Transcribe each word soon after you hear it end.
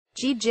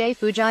记者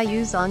傅家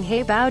妤综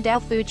合报道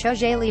复仇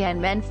者联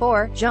盟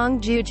4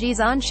终局之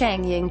战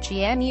上映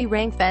前已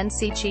让粉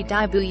丝期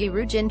待不已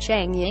如今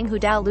上映后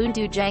讨论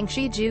度更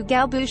是居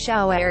高不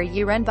下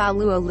蚁人保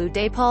罗路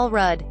德 Paul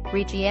Rudd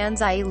日前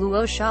在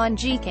洛杉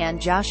矶参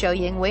加首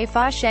映会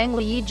发生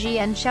了一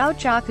件小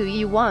插曲，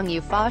有网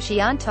友发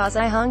现他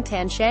在红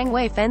毯上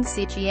为粉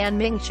丝签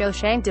名手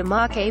上的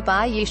马克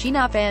笔疑似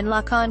拿反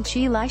了，看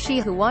起来似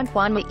乎完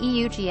全没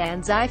有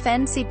签在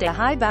粉丝的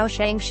海报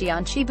上，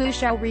掀起不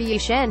少热议，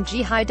甚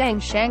至还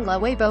登上了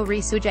微博热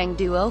搜。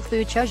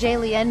复仇者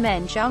联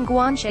盟相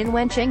关新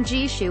闻，请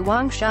继续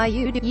往下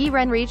阅读。蚁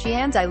人日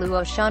前在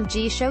洛杉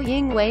矶首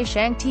映会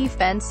上替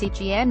粉丝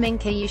签名，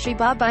可以是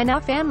把笔拿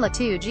反了。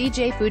记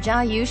者傅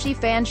家妤是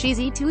翻摄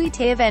自推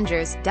特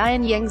Avengers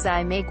电影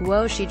在美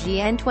国时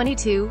间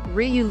22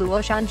日于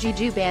洛杉矶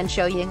举办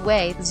首映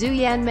会，主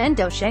演们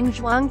都盛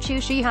装出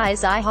席，还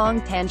在红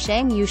毯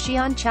上与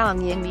现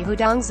场影迷互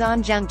动。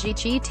战争机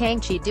器请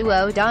继续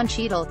往Don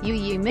Cheadle 有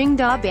一名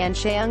打扮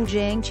上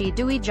争气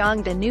队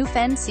长的女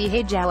粉丝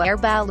黑胶而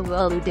保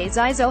罗路德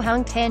在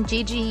红毯之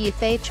以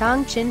非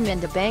常亲民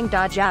的帮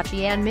大家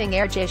签名，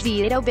而且是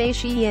ETtoday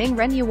星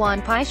人有安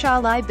排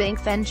下来并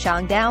分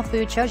享到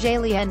复仇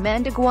者联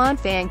盟的官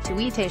方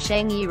推特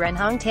上，蚁人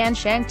红毯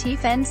上替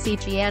粉丝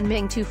签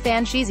名to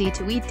翻摄自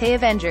推特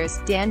Avengers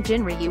但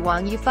近日有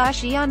网友发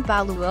现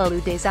保罗路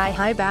德在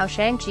海报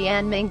上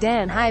签名，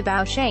但海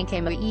报上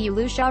没有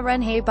留下任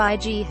何笔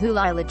记，后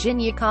来了近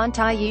日看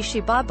他疑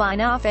似把笔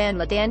拿反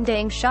了，但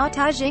登上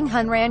他仍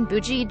很然不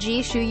知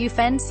继续与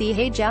粉丝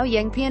黑胶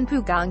影片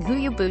曝光后，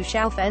有不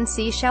少粉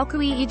丝小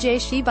可以这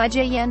是把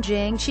这样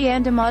争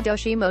签的嘛都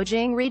是某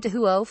种日的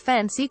后，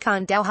粉丝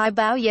看到海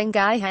报应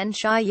该很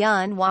傻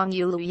眼，网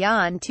友留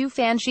言to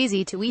翻摄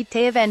自推特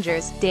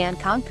Avengers 但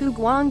看曝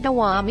光的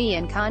画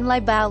面看来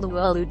保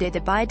罗路德的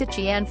笔的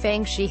签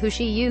方式或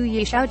是有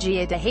一小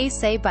节的黑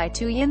色笔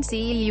图，因此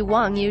有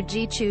网友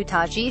指出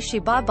他只是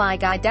把笔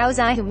盖到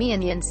在后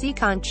面，因此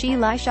看起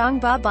来像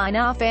把笔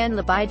拿反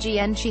了，笔记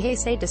是黑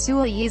色的，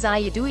所以在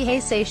一堆黑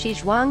色是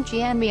双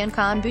签面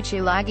看不出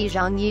来一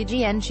张一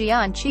件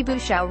掀起不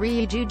少热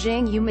议，究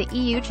竟有没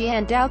有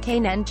签到可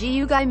能只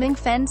有该名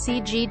粉丝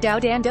知道，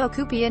但都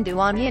酷片的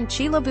网引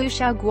起了不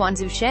少关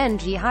注，甚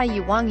至还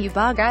有网友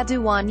把该的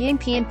网影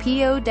片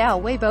PO 到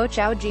微博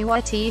找机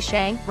话题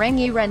上，让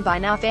蚁人笔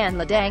拿反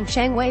了登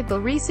上微博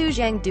热搜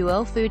上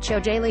复仇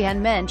者联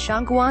盟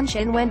相关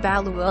新闻，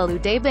保罗路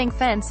德并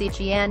粉丝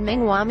签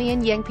名画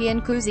面影片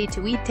酷似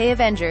推特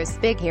Avengers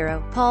Big Hero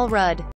Paul Rudd